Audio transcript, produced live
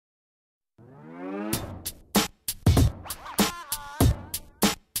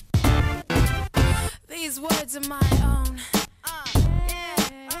these words of my own.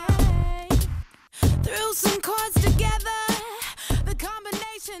 Threw some chords together, the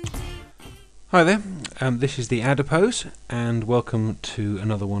combination. Hi there, this is the Adipose, and welcome to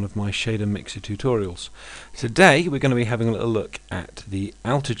another one of my shader mixer tutorials. Today we're going to be having a little look at the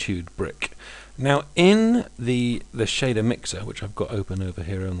altitude brick. Now in the shader mixer, which I've got open over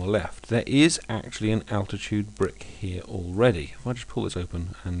here on the left, there is actually an altitude brick here already. If I just pull this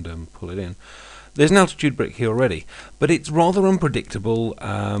open and pull it in, there's an altitude brick here already, but it's rather unpredictable.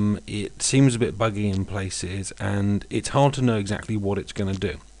 It seems a bit buggy in places, and it's hard to know exactly what it's going to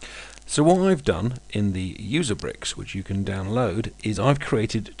do. So what I've done in the user bricks, which you can download, is I've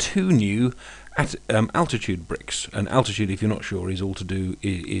created two new altitude bricks. And altitude, if you're not sure, is to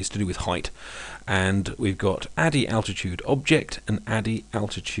do with height. And we've got ADI altitude object and ADI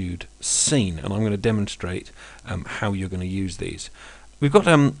altitude scene, and I'm going to demonstrate how you're going to use these. We've got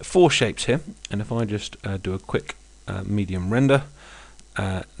 4 shapes here, and if I just do a quick medium render,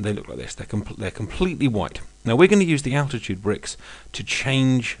 they look like this. They're completely white. Now we're going to use the altitude bricks to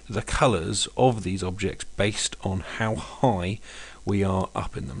change the colours of these objects based on how high we are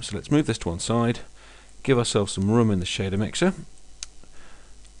up in them. So let's move this to one side, give ourselves some room in the shader mixer.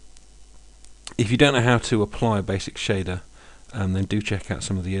 If you don't know how to apply a basic shader, then do check out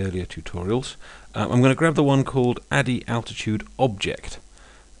some of the earlier tutorials. I'm going to grab the one called ADI altitude object.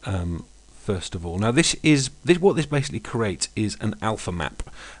 First of all, now what this basically creates is an alpha map,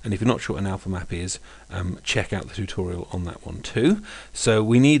 and if you're not sure what an alpha map is, check out the tutorial on that one too. So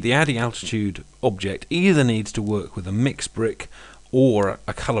we need the ADI altitude object either needs to work with a mix brick or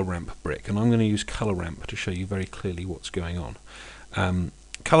a color ramp brick, and I'm going to use color ramp to show you very clearly what's going on.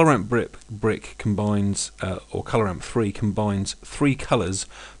 Color ramp brick combines, or color ramp 3 combines 3 colors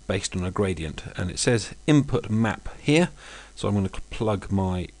based on a gradient, and it says input map here, so I'm going to plug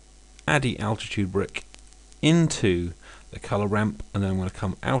my ADI altitude brick into the color ramp, and then I'm going to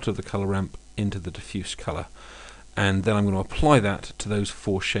come out of the color ramp into the diffuse color, and then I'm going to apply that to those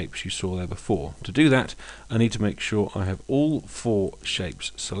 4 shapes you saw there before. To do that, I need to make sure I have all 4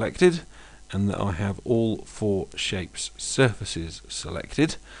 shapes selected and that I have all 4 shapes surfaces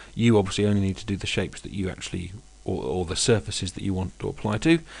selected. You obviously only need to do the shapes that you actually, or the surfaces that you want to apply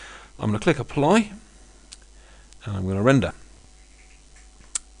to. I'm going to click apply, and I'm going to render.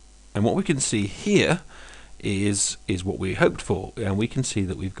 And what we can see here is what we hoped for, and we can see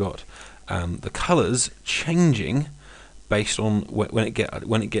that we've got the colours changing based on when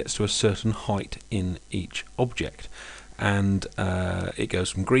it gets to a certain height in each object, and it goes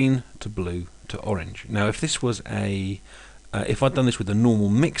from green to blue to orange. Now, if this was if I'd done this with a normal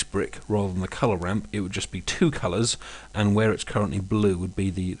mix brick rather than the color ramp, it would just be 2 colors, and where it's currently blue would be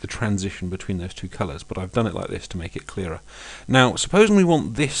the transition between those 2 colors. But I've done it like this to make it clearer. Now, supposing we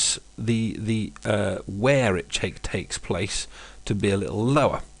want this where it takes place to be a little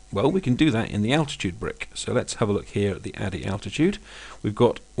lower. Well, we can do that in the altitude brick. So let's have a look here at the ADI altitude. We've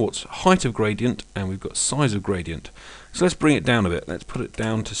got what's height of gradient, and we've got size of gradient. So let's bring it down a bit. Let's put it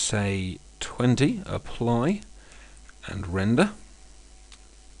down to say 20. Apply and render,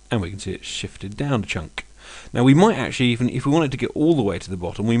 and we can see it's shifted down a chunk. Now we might actually, even if we wanted to get all the way to the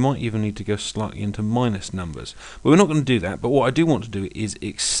bottom, we might even need to go slightly into minus numbers, but we're not going to do that. But what I do want to do is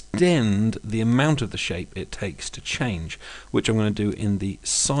extend the amount of the shape it takes to change, which I'm going to do in the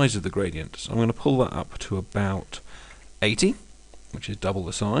size of the gradient. So I'm going to pull that up to about 80, which is double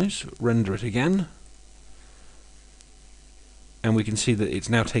the size. Render it again, and we can see that it's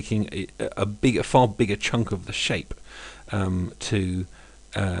now taking a far bigger chunk of the shape to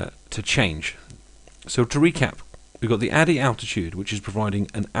change. So to recap, we've got the ADI altitude, which is providing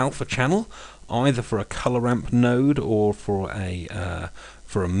an alpha channel, either for a color ramp node or for a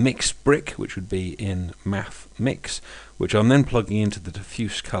mix brick, which would be in math mix, which I'm then plugging into the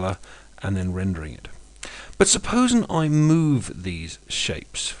diffuse color and then rendering it. But supposing I move these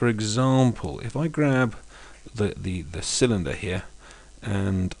shapes, for example, if I grab the cylinder here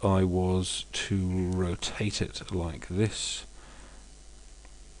and I was to rotate it like this,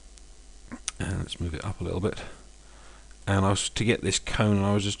 and let's move it up a little bit, and I was to get this cone, and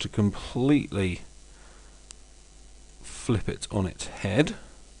I was just to completely flip it on its head,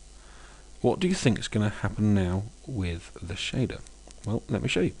 what do you think is going to happen now with the shader? Well, let me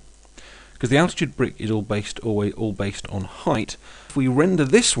show you. Because the altitude brick is all based on height. If we render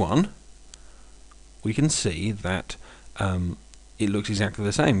this one, we can see that it looks exactly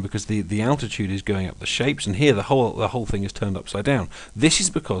the same, because the altitude is going up the shapes, and here the whole thing is turned upside down. This is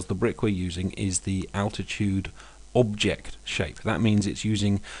because the brick we're using is the altitude object shape. That means it's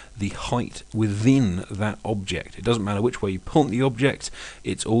using the height within that object. It doesn't matter which way you point the object,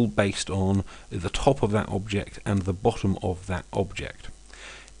 it's all based on the top of that object and the bottom of that object.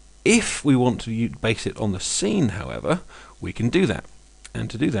 If we want to base it on the scene, however, we can do that. And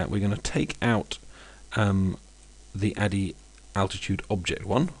to do that, we're going to take out the ADI altitude object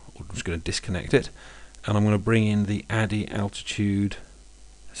one. I'm just going to disconnect it, and I'm going to bring in the ADI altitude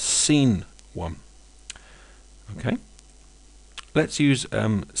scene one. Okay, let's use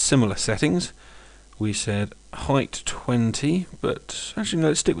similar settings. We said height 20, but actually no,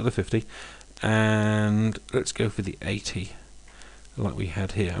 let's stick with the 50, and let's go for the 80 like we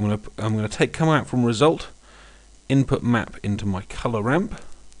had here. I'm going to come out from result, input map into my color ramp,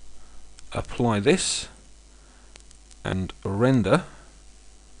 apply this, and render.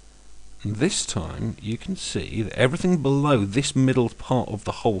 And this time you can see that everything below this middle part of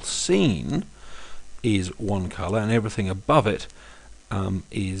the whole scene is one color, and everything above it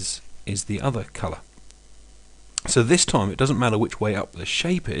is the other color. So this time it doesn't matter which way up the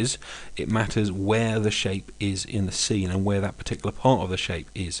shape is, it matters where the shape is in the scene and where that particular part of the shape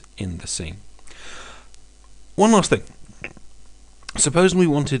is in the scene. One last thing. Suppose we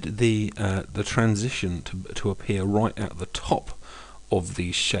wanted the transition to appear right at the top of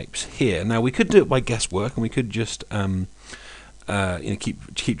these shapes here. Now we could do it by guesswork, and we could just keep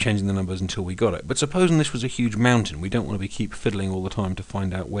changing the numbers until we got it. But supposing this was a huge mountain, we don't want to keep fiddling all the time to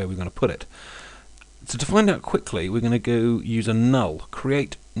find out where we're going to put it. So to find out quickly, we're going to go use a null,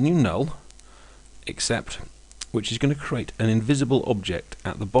 create new null, except, which is going to create an invisible object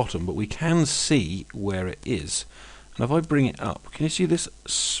at the bottom, but we can see where it is. And if I bring it up, can you see this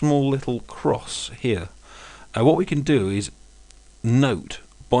small little cross here? What we can do is note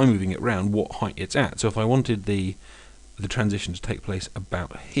by moving it around what height it's at. So if I wanted the transition to take place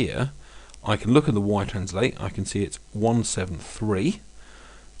about here, I can look at the Y translate. I can see it's 173.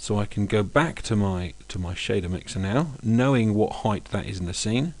 So I can go back to my shader mixer now, knowing what height that is in the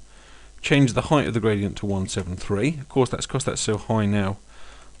scene. Change the height of the gradient to 173. Of course, that's because that's so high now,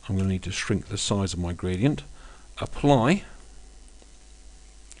 I'm going to need to shrink the size of my gradient. Apply,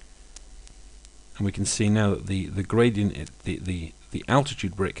 and we can see now that the gradient, the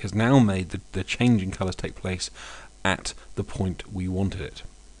altitude brick has now made the change in colours take place at the point we wanted it.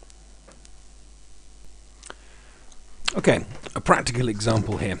 Okay, a practical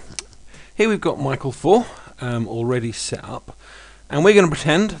example here. Here we've got Michael 4 already set up, and we're going to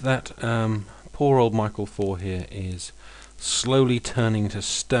pretend that poor old Michael 4 here is slowly turning to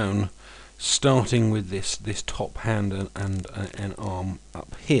stone, starting with this top hand and arm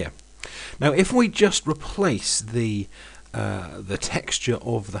up here. Now, if we just replace the texture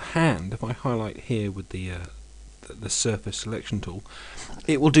of the hand, if I highlight here with the surface selection tool,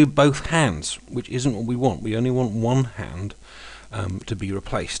 it will do both hands, which isn't what we want. We only want one hand to be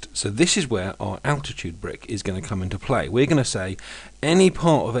replaced. So this is where our altitude brick is going to come into play. We're going to say any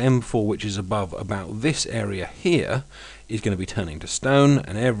part of M4 which is above about this area here is going to be turning to stone,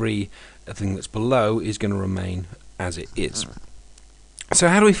 and everything that's below is going to remain as it is. So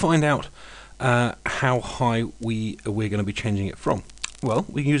how do we find out how high we're going to be changing it from? Well,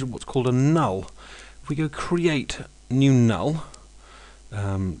 we can use what's called a null. If we go create new null,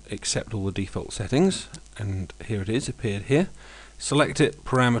 accept all the default settings, and here it is, appeared here. Select it,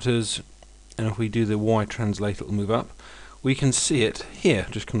 parameters, and if we do the Y translate, it will move up. We can see it here,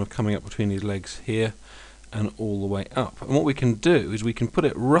 just kind of coming up between these legs here and all the way up. And what we can do is we can put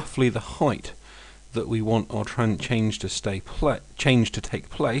it roughly the height that we want our change to take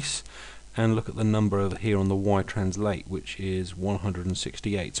place, and look at the number over here on the Y translate, which is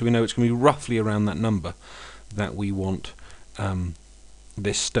 168. So we know it's going to be roughly around that number that we want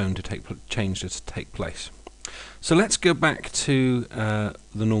this stone to change to take place. So let's go back to the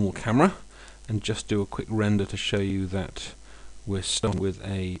normal camera and just do a quick render to show you that we're starting with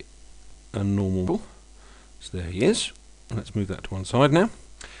a normal. So there he is. Let's move that to one side now.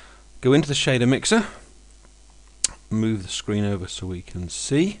 Go into the shader mixer, move the screen over so we can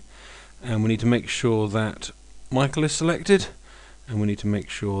see, and we need to make sure that Michael is selected, and we need to make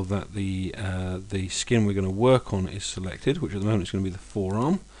sure that the skin we're going to work on is selected, which at the moment is going to be the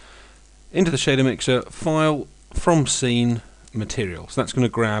forearm. Into the shader mixer, file, from scene, material. So that's going to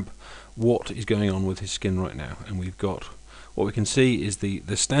grab what is going on with his skin right now, and we've got what we can see is the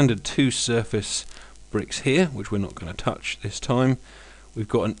standard 2 surface bricks here, which we're not going to touch this time. We've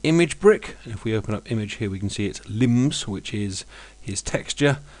got an image brick, and if we open up image here we can see it's limbs, which is his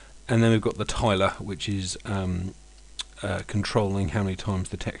texture, and then we've got the tiler, which is controlling how many times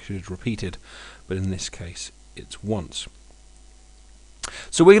the texture is repeated, but in this case it's once.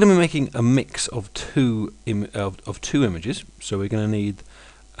 So we're going to be making a mix of two images. So we're going to need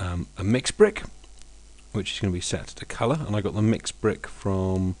a mix brick, which is going to be set to colour, and I got the mix brick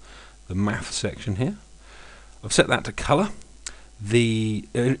from the math section here. I've set that to colour. The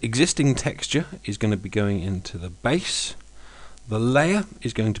existing texture is going to be going into the base. The layer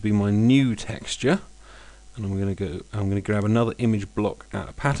is going to be my new texture, and I'm going to grab another image block out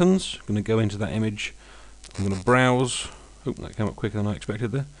of patterns. I'm going to go into that image. I'm going to browse. Oh, that came up quicker than I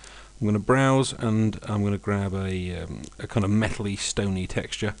expected there. I'm going to browse, and I'm going to grab a kind of metally, stony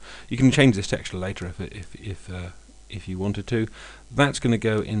texture. You can change this texture later if you wanted to. That's going to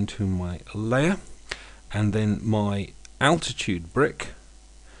go into my layer, and then my altitude brick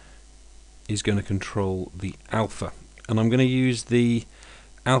is going to control the alpha, and I'm going to use the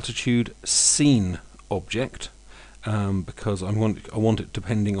altitude scene object because I want it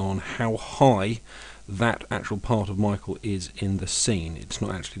depending on how high that actual part of Michael is in the scene. It's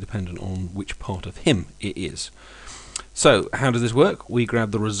not actually dependent on which part of him it is. So how does this work? We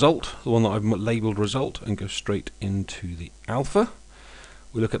grab the result, the one that I've labelled result, and go straight into the alpha.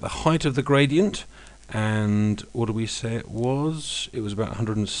 We look at the height of the gradient, and what do we say it was? It was about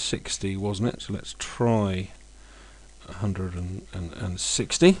 160, wasn't it? So let's try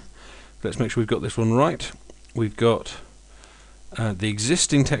 160. Let's make sure we've got this one right. We've got the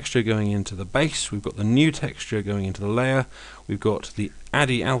existing texture going into the base, we've got the new texture going into the layer, we've got the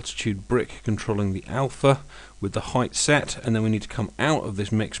ADDI altitude brick controlling the alpha with the height set, and then we need to come out of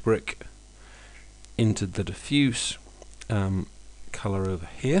this mix brick into the diffuse colour over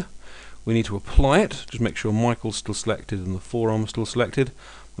here. We need to apply it, just make sure Michael's still selected and the forearm is still selected.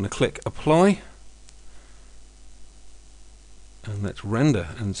 I'm going to click apply, and let's render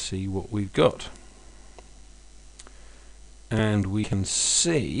and see what we've got. And we can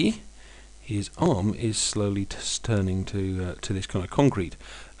see his arm is slowly turning to this kind of concrete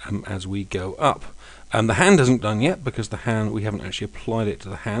as we go up. The hand isn't done yet because the hand, we haven't actually applied it to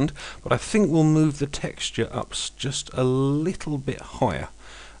the hand, but I think we'll move the texture up just a little bit higher.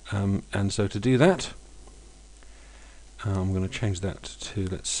 And so to do that, I'm going to change that to,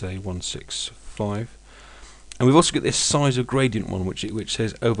 let's say, 165. And we've also got this size of gradient one, which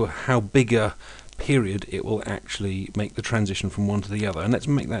says over how big a period it will actually make the transition from one to the other, and let's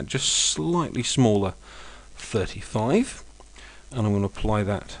make that just slightly smaller, 35, and I'm going to apply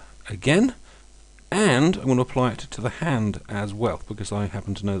that again, and I'm going to apply it to the hand as well, because I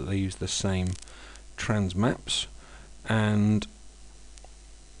happen to know that they use the same trans maps. And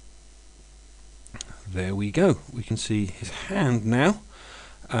there we go, we can see his hand now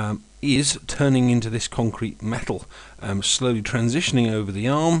is turning into this concrete metal, slowly transitioning over the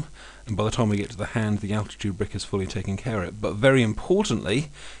arm, and by the time we get to the hand, the altitude brick is fully taken care of it. But very importantly,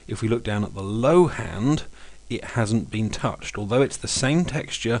 if we look down at the low hand, it hasn't been touched. Although it's the same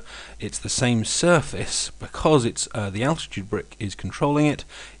texture, it's the same surface, because it's the altitude brick is controlling it,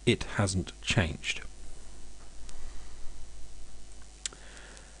 it hasn't changed.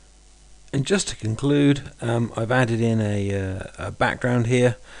 And just to conclude, I've added in a background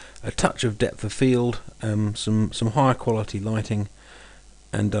here, a touch of depth of field, some higher quality lighting,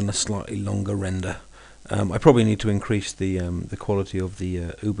 and done a slightly longer render. I probably need to increase the quality of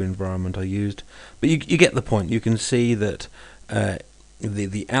the Uber environment I used, but you get the point. You can see that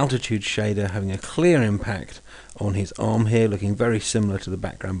the altitude shader having a clear impact on his arm here, looking very similar to the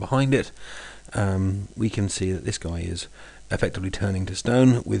background behind it. We can see that this guy is effectively turning to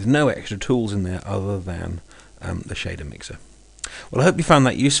stone with no extra tools in there other than the shader mixer. Well, I hope you found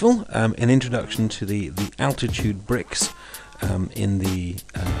that useful, an introduction to the altitude bricks in the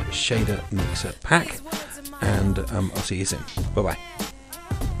shader mixer pack, and I'll see you soon. Bye bye.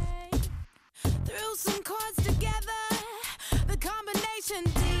 Threw some chords together. The combination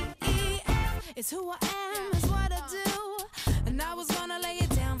DEF is who I am, is what I do, and I was gonna lay it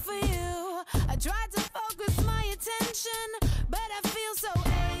down for you. I tried to focus my attention